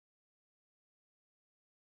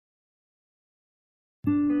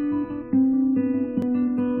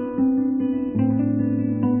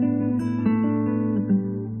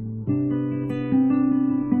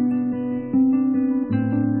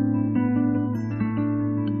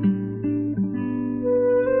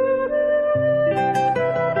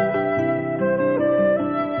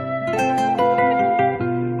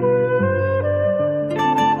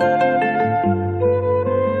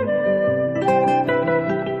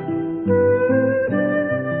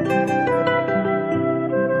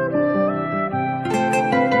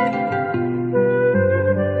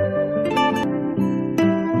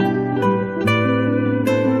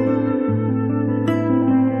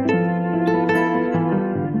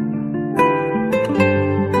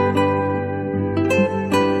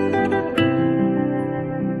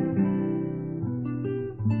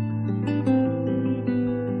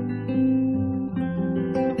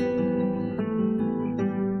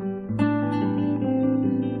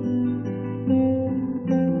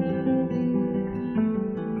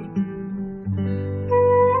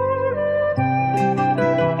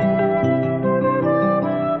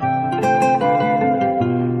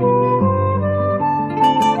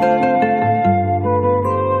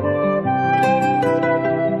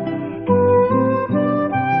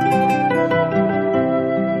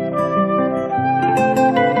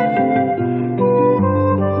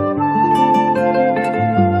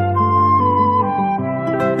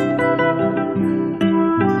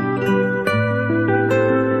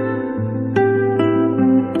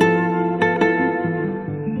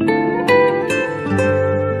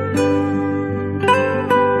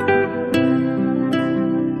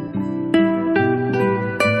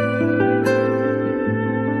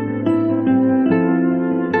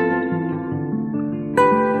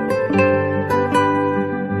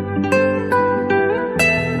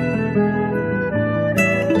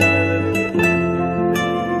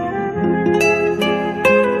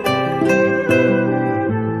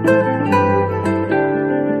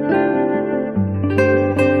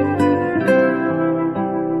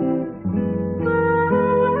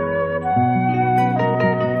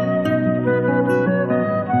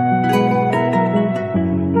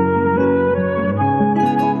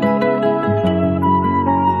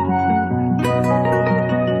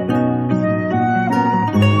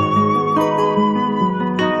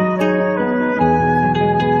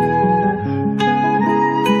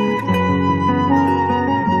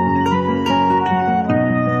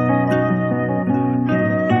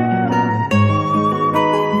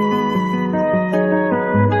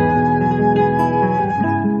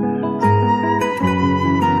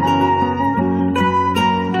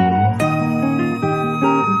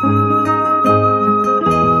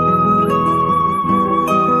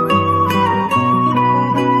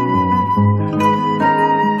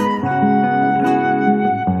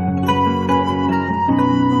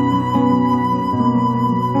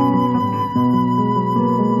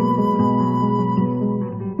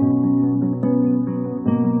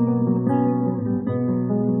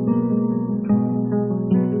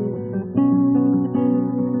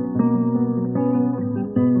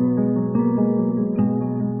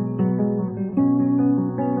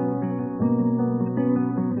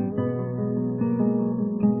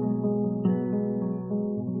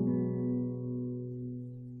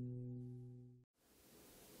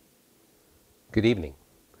Good evening,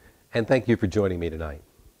 and thank you for joining me tonight.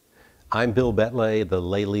 I'm Bill Betlej, the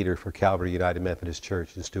lay leader for Calvary United Methodist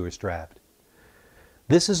Church in Stewart's Draft.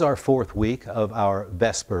 This is our fourth week of our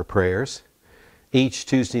Vesper prayers. Each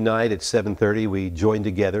Tuesday night at 7:30, we join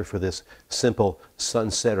together for this simple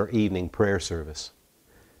sunset or evening prayer service.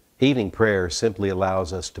 Evening prayer simply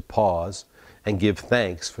allows us to pause and give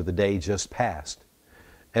thanks for the day just past,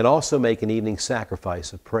 and also make an evening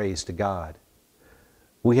sacrifice of praise to God.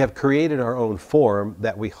 We have created our own form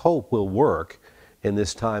that we hope will work in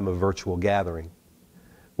this time of virtual gathering.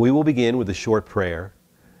 We will begin with a short prayer,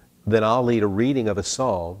 then I'll lead a reading of a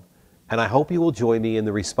psalm, and I hope you will join me in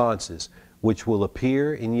the responses, which will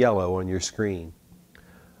appear in yellow on your screen.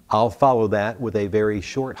 I'll follow that with a very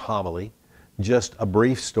short homily, just a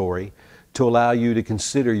brief story, to allow you to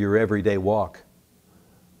consider your everyday walk.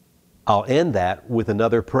 I'll end that with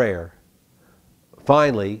another prayer.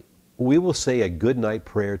 Finally, we will say a good night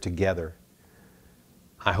prayer together.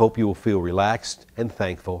 I hope you will feel relaxed and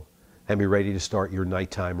thankful and be ready to start your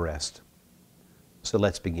nighttime rest. So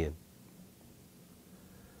let's begin.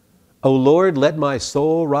 O Lord, let my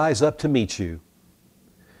soul rise up to meet you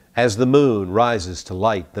as the moon rises to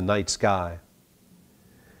light the night sky.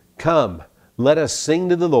 Come, let us sing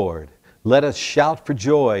to the Lord. Let us shout for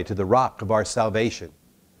joy to the rock of our salvation.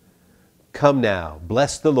 Come now,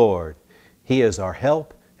 bless the Lord. He is our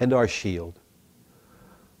help and our shield.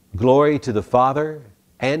 Glory to the Father,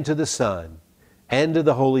 and to the Son, and to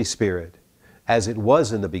the Holy Spirit, as it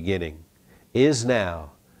was in the beginning, is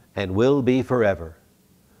now, and will be forever.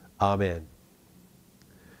 Amen.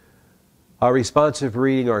 Our responsive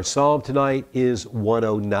reading, our psalm tonight is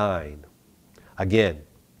 109. Again,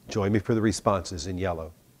 join me for the responses in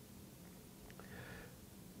yellow.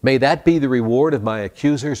 May that be the reward of my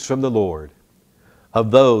accusers from the Lord,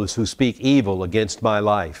 of those who speak evil against my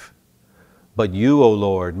life. But you, O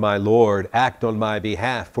Lord, my Lord, act on my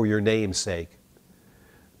behalf for your name's sake.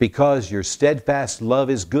 Because your steadfast love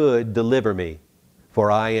is good, deliver me, for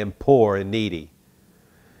I am poor and needy,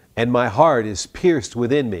 and my heart is pierced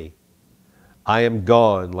within me. I am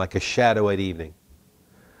gone like a shadow at evening.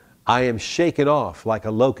 I am shaken off like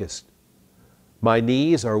a locust. My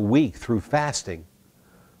knees are weak through fasting.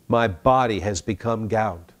 My body has become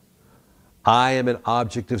gout. I am an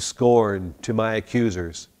object of scorn to my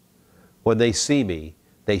accusers. When they see me,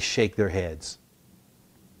 they shake their heads.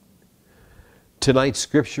 Tonight's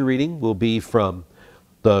scripture reading will be from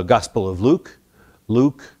the Gospel of Luke,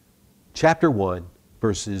 Luke chapter 1,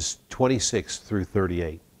 verses 26 through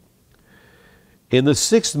 38. In the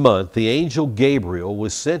 6th month, the angel Gabriel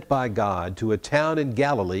was sent by God to a town in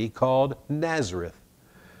Galilee called Nazareth,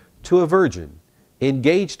 to a virgin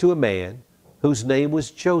engaged to a man whose name was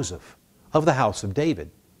Joseph, of the house of David.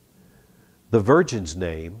 The virgin's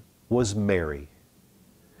name was Mary.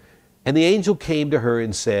 And the angel came to her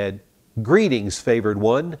and said, Greetings, favored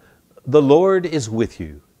one, the Lord is with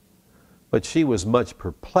you. But she was much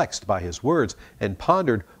perplexed by his words and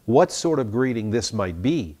pondered what sort of greeting this might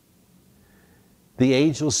be. The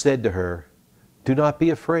angel said to her, Do not be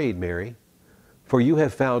afraid, Mary, for you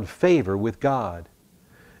have found favor with God.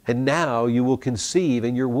 And now you will conceive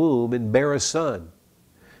in your womb and bear a son,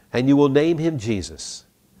 and you will name him Jesus,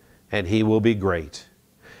 and he will be great,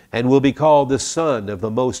 and will be called the Son of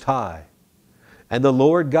the Most High. And the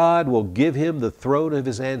Lord God will give him the throne of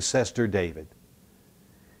his ancestor David.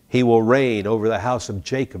 He will reign over the house of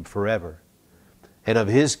Jacob forever, and of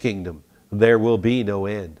his kingdom there will be no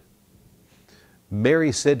end.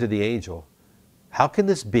 Mary said to the angel, How can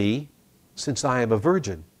this be, since I am a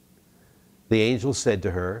virgin? The angel said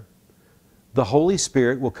to her, The Holy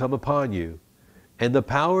Spirit will come upon you, and the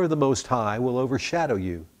power of the Most High will overshadow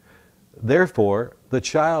you. Therefore, the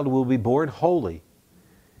child will be born holy.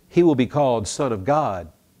 He will be called Son of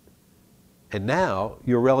God. And now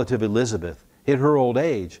your relative Elizabeth, in her old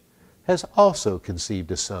age, has also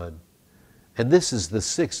conceived a son. And this is the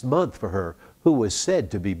 6th month for her who was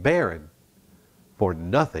said to be barren. For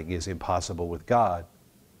nothing is impossible with God.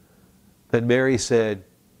 Then Mary said,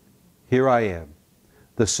 Here I am,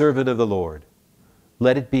 the servant of the Lord.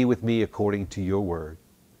 Let it be with me according to your word.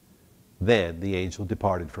 Then the angel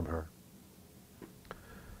departed from her.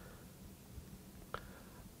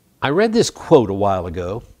 I read this quote a while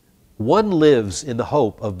ago. One lives in the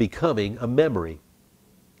hope of becoming a memory.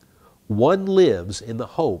 One lives in the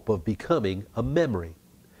hope of becoming a memory.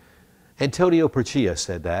 Antonio Perchia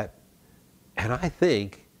said that, and I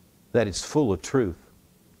think that it's full of truth.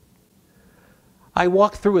 I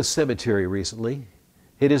walked through a cemetery recently.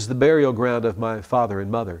 It is the burial ground of my father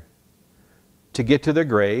and mother. To get to their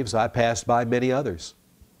graves, I passed by many others.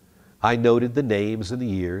 I noted the names and the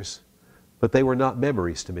years, but they were not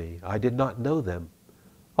memories to me. I did not know them,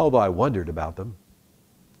 although I wondered about them.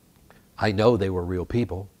 I know they were real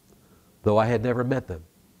people, though I had never met them.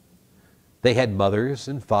 They had mothers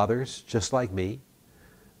and fathers just like me.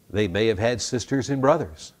 They may have had sisters and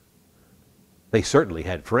brothers. They certainly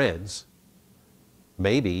had friends,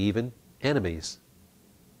 maybe even enemies.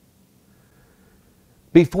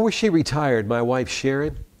 Before she retired, my wife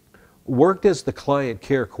Sharon worked as the client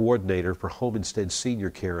care coordinator for Homestead Senior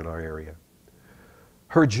Care in our area.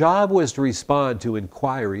 Her job was to respond to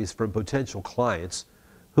inquiries from potential clients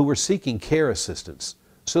who were seeking care assistance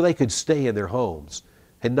so they could stay in their homes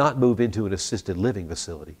and not move into an assisted living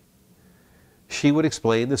facility. She would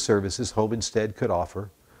explain the services Homestead could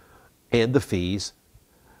offer and the fees,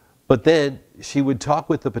 but then she would talk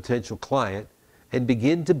with the potential client and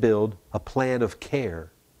begin to build a plan of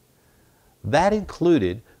care. That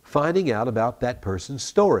included finding out about that person's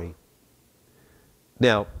story.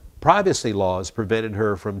 Now, privacy laws prevented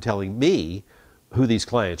her from telling me who these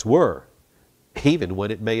clients were, even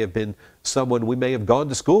when it may have been someone we may have gone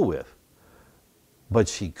to school with. But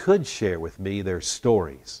she could share with me their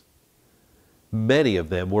stories. Many of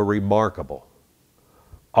them were remarkable.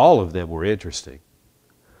 All of them were interesting.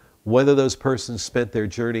 Whether those persons spent their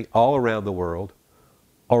journey all around the world,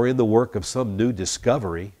 or in the work of some new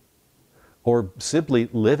discovery, or simply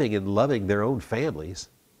living and loving their own families,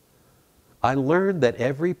 I learned that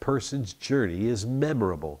every person's journey is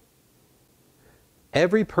memorable.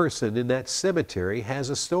 Every person in that cemetery has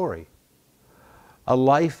a story, a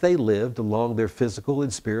life they lived along their physical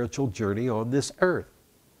and spiritual journey on this earth.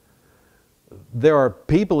 There are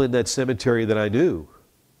people in that cemetery that I knew.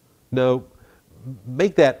 No,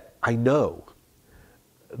 make that I know.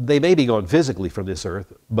 They may be gone physically from this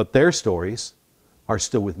earth, but their stories are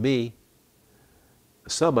still with me.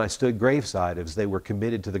 Some I stood graveside as they were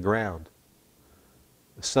committed to the ground.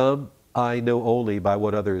 Some I know only by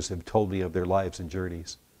what others have told me of their lives and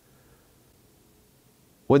journeys.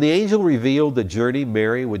 When the angel revealed the journey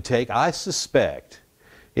Mary would take, I suspect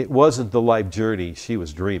it wasn't the life journey she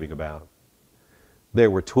was dreaming about.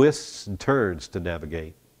 There were twists and turns to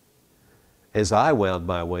navigate. As I wound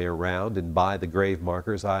my way around and by the grave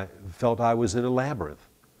markers, I felt I was in a labyrinth.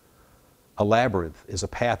 A labyrinth is a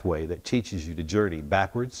pathway that teaches you to journey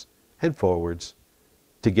backwards and forwards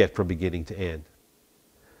to get from beginning to end.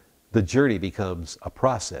 The journey becomes a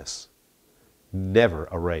process, never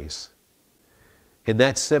a race. In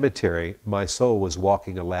that cemetery, my soul was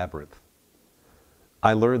walking a labyrinth.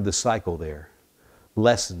 I learned the cycle there,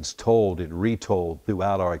 lessons told and retold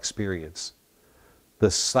throughout our experience, the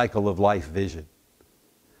cycle of life vision.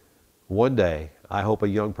 One day, I hope a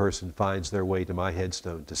young person finds their way to my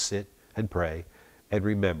headstone to sit and pray and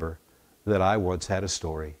remember that I once had a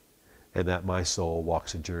story and that my soul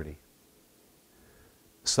walks a journey.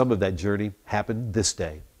 Some of that journey happened this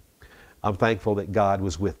day. I'm thankful that God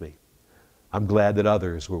was with me. I'm glad that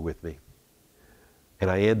others were with me.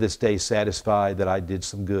 And I end this day satisfied that I did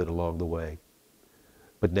some good along the way.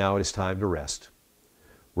 But now it is time to rest.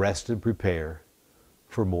 Rest and prepare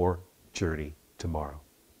for more journey tomorrow.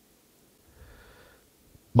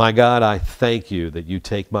 My God, I thank you that you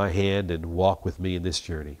take my hand and walk with me in this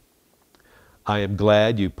journey. I am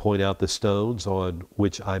glad you point out the stones on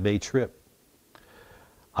which I may trip.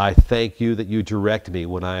 I thank you that you direct me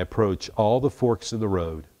when I approach all the forks in the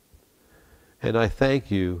road. And I thank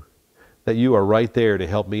you that you are right there to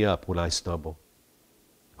help me up when I stumble,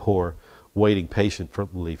 or waiting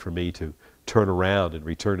patiently for me to turn around and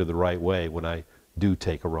return to the right way when I do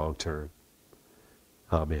take a wrong turn.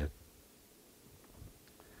 Amen.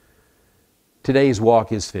 Today's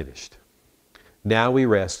walk is finished. Now we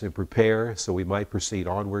rest and prepare so we might proceed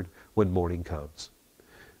onward when morning comes.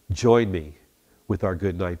 Join me with our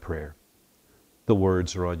good night prayer. The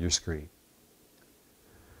words are on your screen.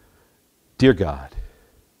 Dear God,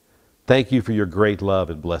 thank you for your great love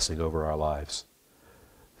and blessing over our lives.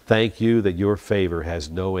 Thank you that your favor has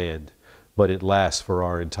no end, but it lasts for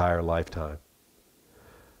our entire lifetime.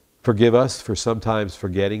 Forgive us for sometimes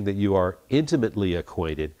forgetting that you are intimately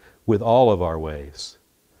acquainted with all of our ways,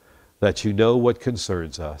 that you know what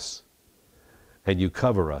concerns us, and you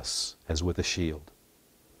cover us as with a shield.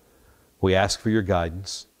 We ask for your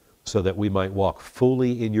guidance so that we might walk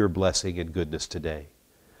fully in your blessing and goodness today.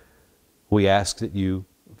 We ask that your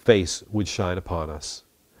face would shine upon us,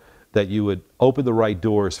 that you would open the right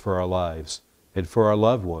doors for our lives and for our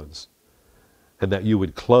loved ones, and that you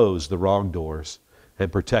would close the wrong doors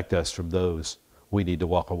and protect us from those we need to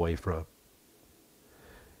walk away from.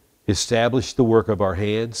 Establish the work of our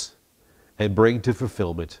hands and bring to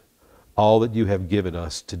fulfillment all that you have given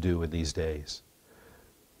us to do in these days.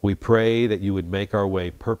 We pray that you would make our way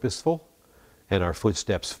purposeful and our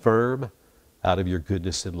footsteps firm out of your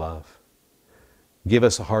goodness and love. Give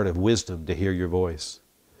us a heart of wisdom to hear your voice,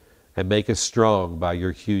 and make us strong by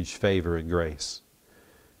your huge favor and grace.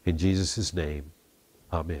 In Jesus' name,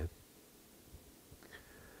 amen.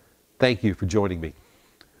 Thank you for joining me.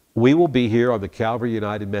 We will be here on the Calvary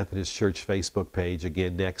United Methodist Church Facebook page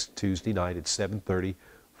again next Tuesday night at 7:30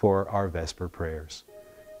 for our Vesper prayers.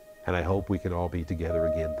 And I hope we can all be together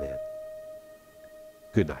again then.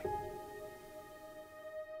 Good night.